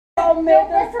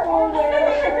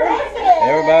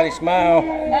Everybody smile.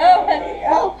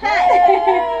 Oh, hi.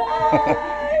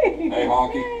 Hey,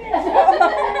 Honky.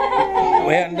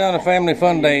 We haven't done a family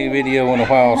fun day video in a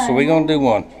while, so we're gonna do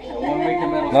one.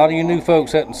 A lot of you new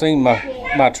folks haven't seen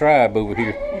my tribe over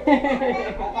here.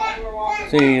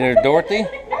 See, there's Dorothy,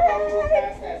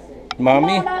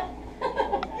 Mommy,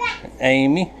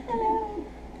 Amy,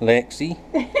 Lexi.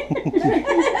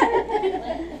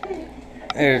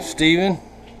 There's Steven.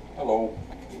 Hello.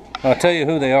 I'll tell you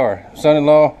who they are.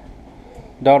 Son-in-law,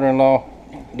 daughter-in-law,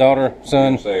 daughter,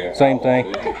 son, same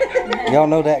thing. Y'all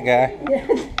know that guy.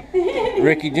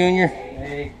 Ricky Jr.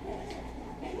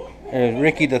 There's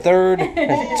Ricky the Third.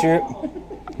 That's Trip.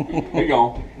 Here you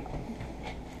go.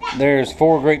 There's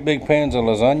 4 great big pans of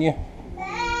lasagna.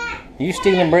 You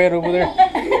stealing bread over there?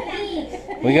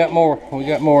 We got more. We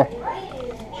got more.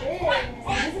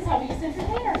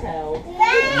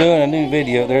 Doing a new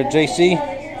video. There's JC.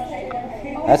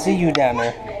 I see you down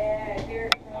there.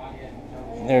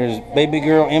 There's baby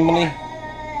girl Emily.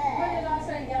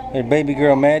 There's baby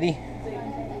girl Maddie.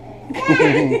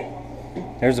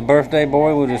 There's a birthday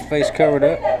boy with his face covered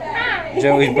up.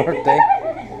 Joey's birthday.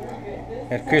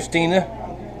 There's Christina.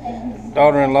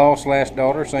 Daughter-in-law /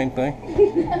 daughter, same thing.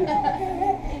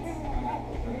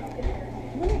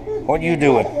 What are you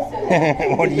doing?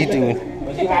 What are you doing?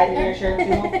 Was you hiding your shirt too?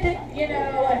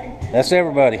 That's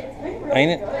everybody,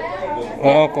 ain't it?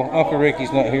 Well, Uncle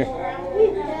Ricky's not here.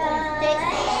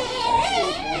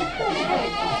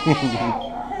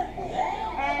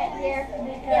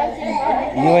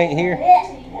 You ain't here?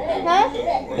 Huh?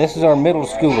 This is our middle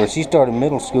schooler. She started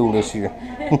middle school this year.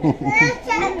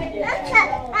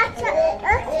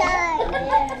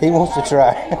 He wants to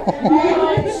try.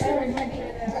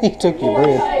 He took your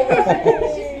bread.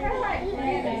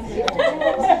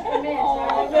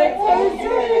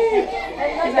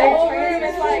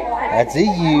 I see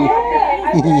you.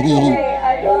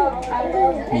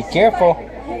 Be careful.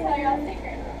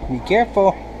 Be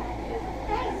careful.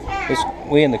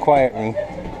 We in the quiet room.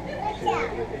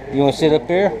 You want to sit up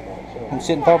there? You want to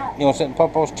sit in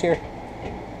Papa's chair?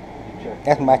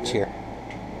 That's my chair.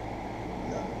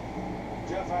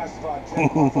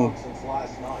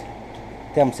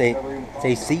 Tell him say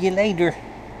see you later.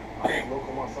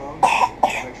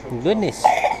 Goodness.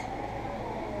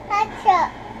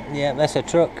 Yeah, that's a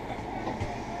truck.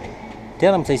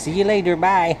 Tell him say see you later.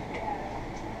 Bye.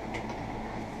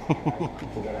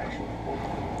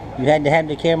 You had to have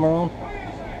the camera on?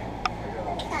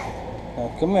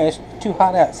 Come here, it's too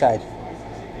hot outside.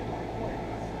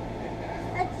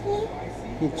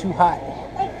 It's too hot.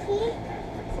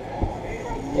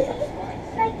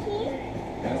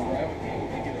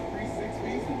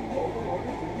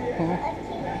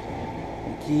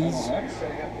 Keys.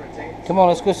 Come on,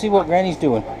 let's go see what Granny's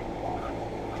doing.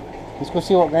 Let's go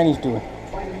see what Granny's doing.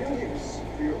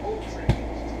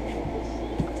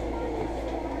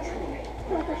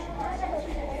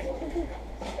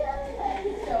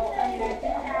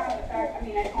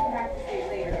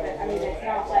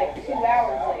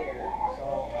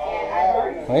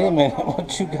 Wait a minute,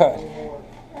 what you got?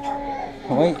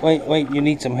 Wait, you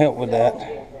need some help with that.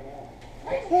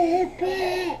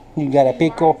 You got a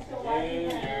pickle?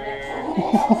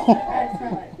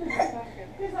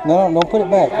 No, don't put it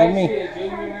back. Give me.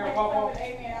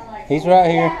 He's right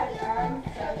here.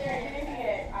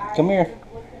 Come here.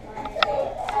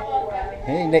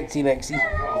 Hey, Lexi.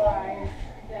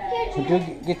 Go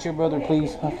get your brother,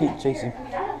 please. I'll keep chasing.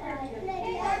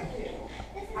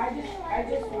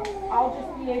 I'll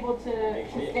just be able to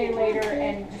stay later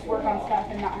and just work on stuff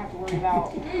and not have to worry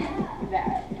about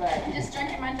that. But just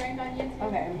drinking my drink on YouTube.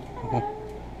 Okay.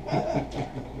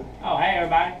 Oh, hey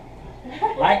everybody.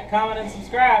 Like, comment, and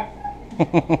subscribe.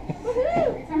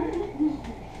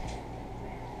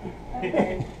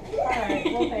 Okay. Alright,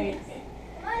 well thanks.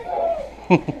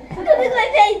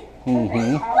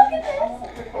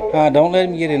 Don't let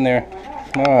him get in there.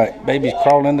 Alright, baby's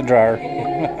crawling in the dryer.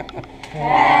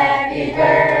 Happy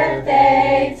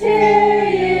birthday to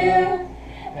you.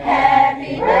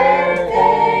 Happy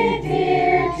birthday,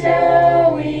 dear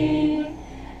Joey.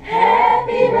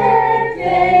 Happy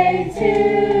birthday to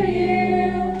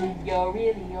you. You're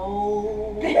really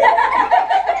old. And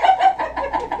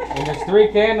there's 3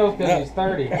 candles because he's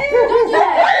 30.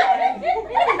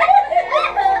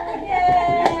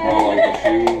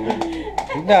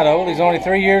 He's not old, he's only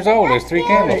 3 years old. There's 3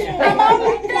 candles. I'm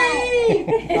only 3.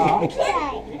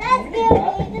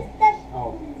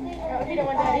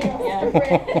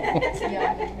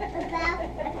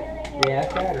 Yeah,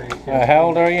 that's batteries. How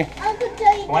old are you?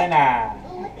 29.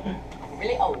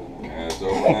 Really old. Yeah, it's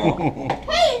over now.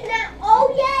 Hey, he's not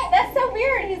old yet. That's so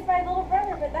weird. He's my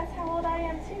that's how old I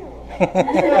am too. That's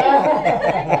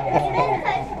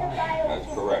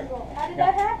correct. How did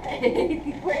that happen?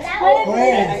 Wait,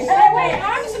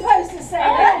 I'm supposed to say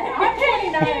that. I'm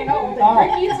 29 and old.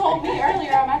 Ricky told me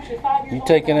earlier I'm actually 5 years You old.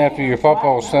 taking after your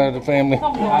papa's side of the family? I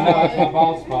know, it's my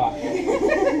bald spot.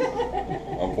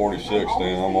 I'm 46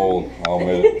 then, I'm old, I'll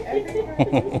admit it.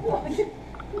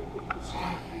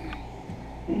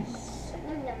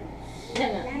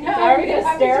 Are we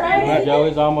gonna stare at it?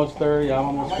 Joey's almost 30, I'm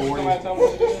almost 40.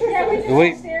 Yeah, we just Do we-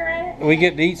 gonna stare at it. We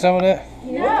get to eat some of that?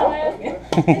 No.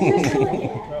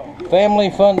 Family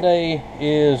Fun Day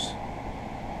is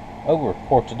over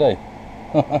for today.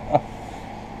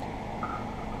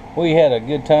 We had a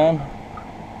good time.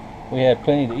 We had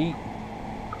plenty to eat.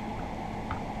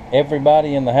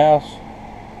 Everybody in the house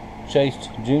chased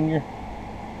Junior,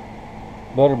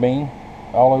 Butterbean,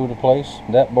 all over the place.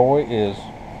 That boy is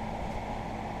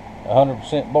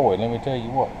 100% boy, let me tell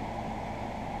you what.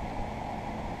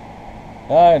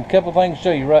 Alright, a couple things to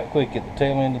show you right quick at the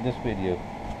tail end of this video.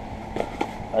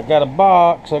 I got a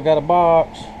box.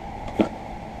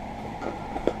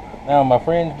 Now my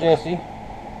friend Jesse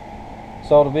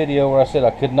saw the video where I said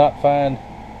I could not find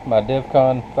my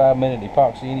DevCon 5-minute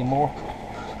epoxy anymore.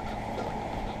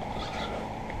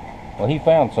 Well, he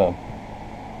found some.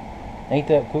 Ain't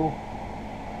that cool?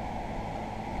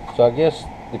 So I guess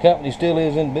the company still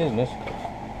is in business.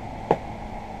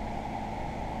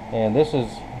 And this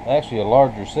is actually a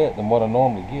larger set than what I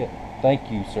normally get.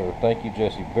 Thank you, sir. Thank you,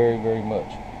 Jesse, very, very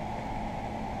much.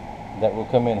 That will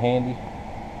come in handy.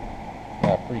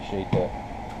 I appreciate that.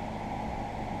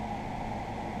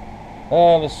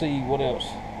 Let's see what else.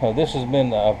 This has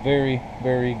been a very,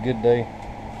 very good day.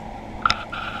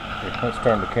 Here, let's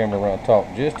turn the camera around and talk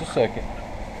just a second.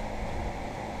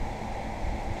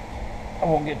 I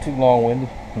won't get too long-winded,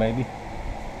 maybe.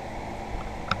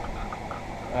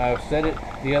 I've said it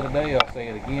the other day, I'll say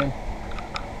it again.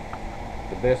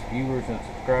 The best viewers and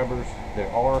subscribers there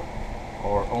are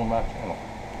on my channel.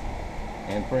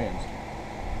 And friends.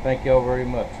 Thank y'all very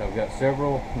much. I've got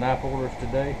several knife orders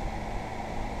today.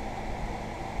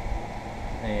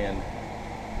 And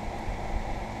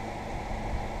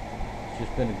it's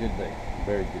just been a good day. A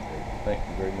very good day. Thank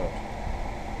you very much.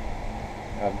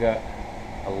 I've got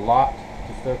a lot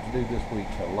of stuff to do this week.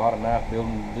 A lot of knife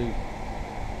building to do.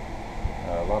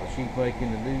 A lot of sheet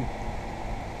making to do.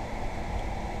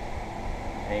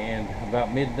 And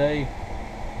about midday,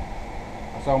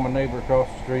 I saw my neighbor across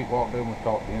the street, walked over and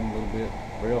talked to him a little bit.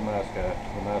 Real nice guy,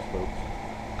 real nice folks.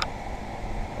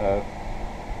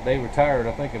 They retired,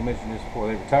 I think I mentioned this before,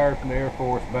 they retired from the Air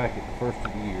Force back at the first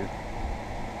of the year.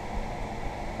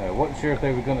 Wasn't sure if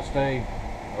they were going to stay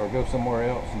or go somewhere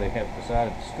else, and they had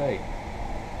decided to stay.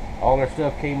 All their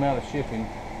stuff came out of shipping,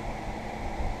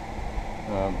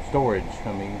 storage,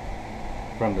 I mean,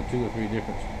 from the 2 or 3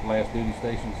 different last duty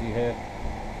stations he had.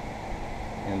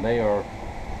 And they are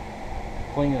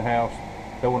cleaning the house,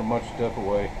 throwing a bunch of stuff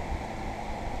away.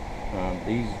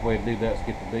 The easiest way to do that is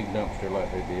get the big dumpster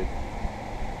like they did.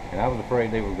 And I was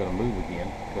afraid they were going to move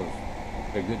again because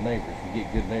they're good neighbors. You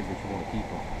get good neighbors, you want to keep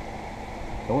them.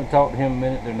 So I went and talked to him a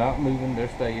minute. They're not moving, they're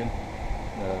staying.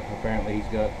 Apparently he's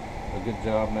got a good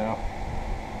job now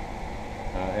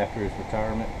after his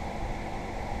retirement.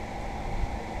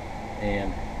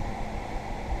 And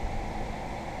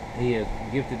he has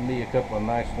gifted me a couple of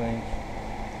nice things.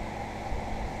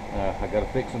 I gotta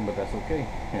fix them, but that's okay.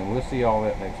 And we'll see all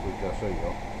that next week. I'll show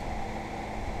y'all.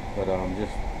 But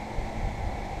just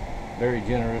very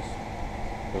generous,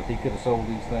 because he could have sold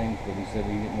these things, but he said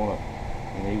he didn't want to.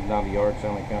 You know, he was not a yard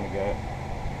selling kind of guy.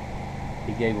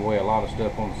 He gave away a lot of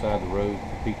stuff on the side of the road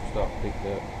that people stopped and picked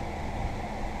up.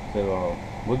 So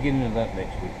we'll get into that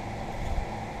next week.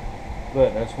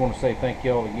 But I just want to say thank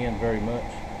y'all again very much.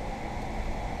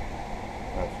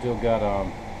 I've still got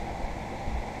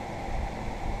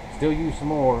still use some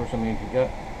more orders. I mean, if you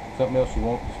got something else you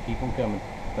want, just keep them coming.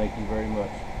 Thank you very much.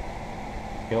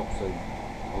 Helps a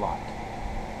lot.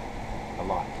 A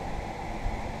lot.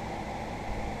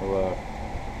 So,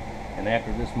 and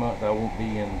after this month, I won't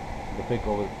be in the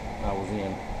pickle that I was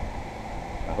in.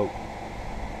 I hope.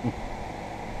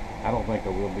 I don't think I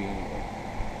will be anyway.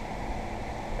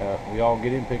 We all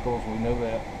get in pickles, we know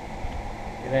that.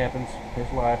 It happens.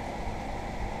 It's life.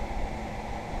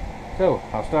 So,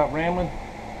 I'll stop rambling,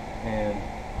 and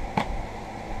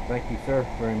thank you, sir,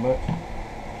 very much.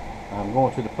 I'm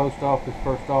going to the post office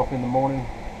first off in the morning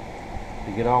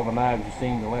to get all the knives you've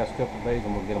seen the last couple of days,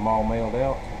 and we'll get them all mailed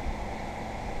out.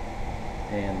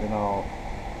 And then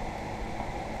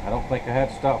I don't think I had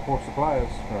to stop for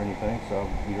supplies or anything, so I'll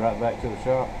be right back to the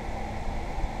shop,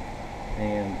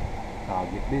 and I'll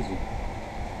get busy.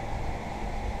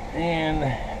 And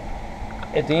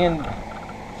at the end,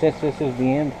 since this is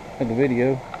the end of the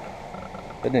video,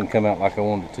 that didn't come out like I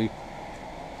wanted it to.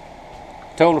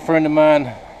 Told a friend of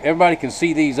mine, everybody can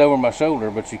see these over my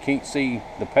shoulder, but you can't see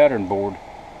the pattern board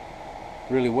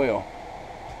really well.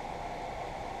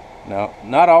 Now,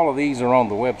 not all of these are on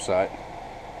the website.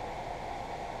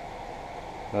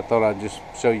 I thought I'd just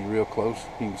show you real close.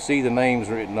 You can see the names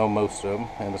written on most of them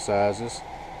and the sizes.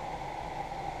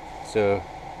 So,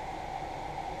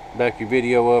 back your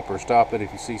video up or stop it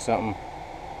if you see something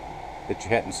that you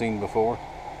hadn't seen before.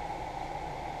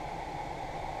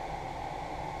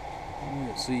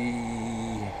 Let's see,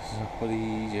 what are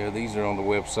these? Yeah, these are on the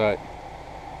website.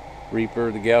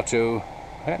 Reaper, the Gaucho.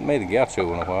 I hadn't made a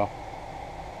Gaucho in a while.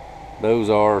 Those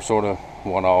are sort of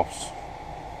one-offs.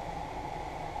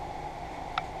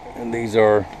 And these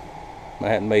are, I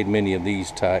hadn't made many of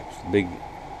these types. Big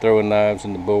throwing knives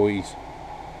in the Bowies,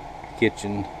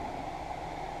 kitchen.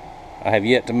 I have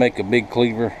yet to make a big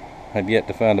cleaver. I have yet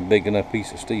to find a big enough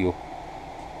piece of steel.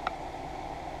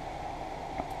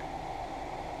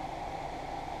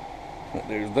 But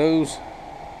there's those.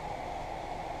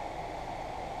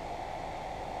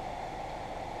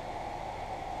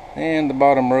 And the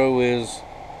bottom row is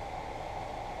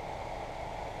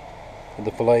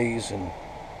the fillets and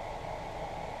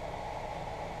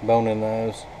boning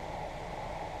knives.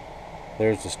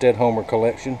 There's the Stedhomer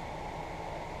collection.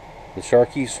 The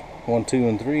Sharkies 1, 2,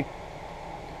 and 3.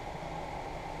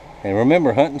 And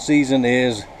remember, hunting season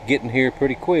is getting here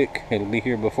pretty quick. It'll be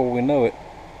here before we know it.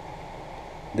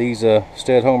 These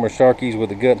Stedhomer Sharkies with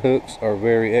the gut hooks are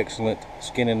very excellent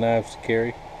skinning knives to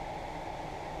carry.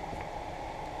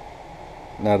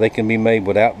 Now they can be made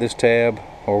without this tab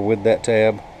or with that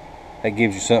tab. That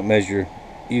gives you something as you're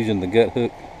using the gut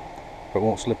hook, so it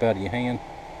won't slip out of your hand.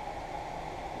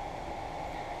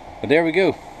 But there we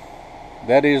go.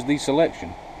 That is the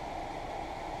selection.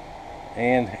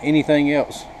 And anything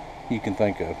else you can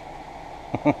think of.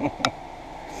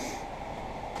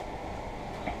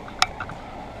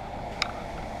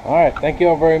 Alright, thank you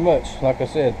all very much. Like I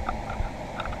said,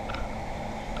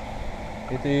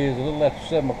 it is a little after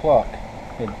 7 o'clock.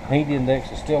 The heat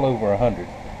index is still over 100,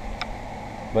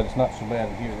 but it's not so bad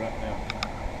here right now.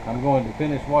 I'm going to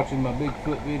finish watching my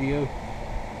Bigfoot video.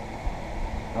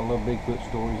 I love Bigfoot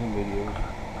stories and videos.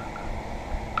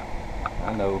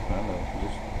 I know,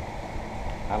 just,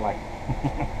 I like it.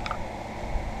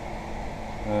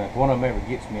 If one of them ever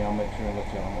gets me, I'll make sure and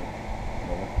let y'all know.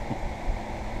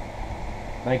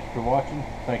 Thank you for watching.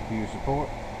 Thank you for your support.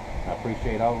 I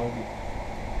appreciate all of you.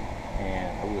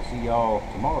 And I will see y'all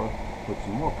tomorrow with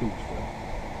some more cool stuff.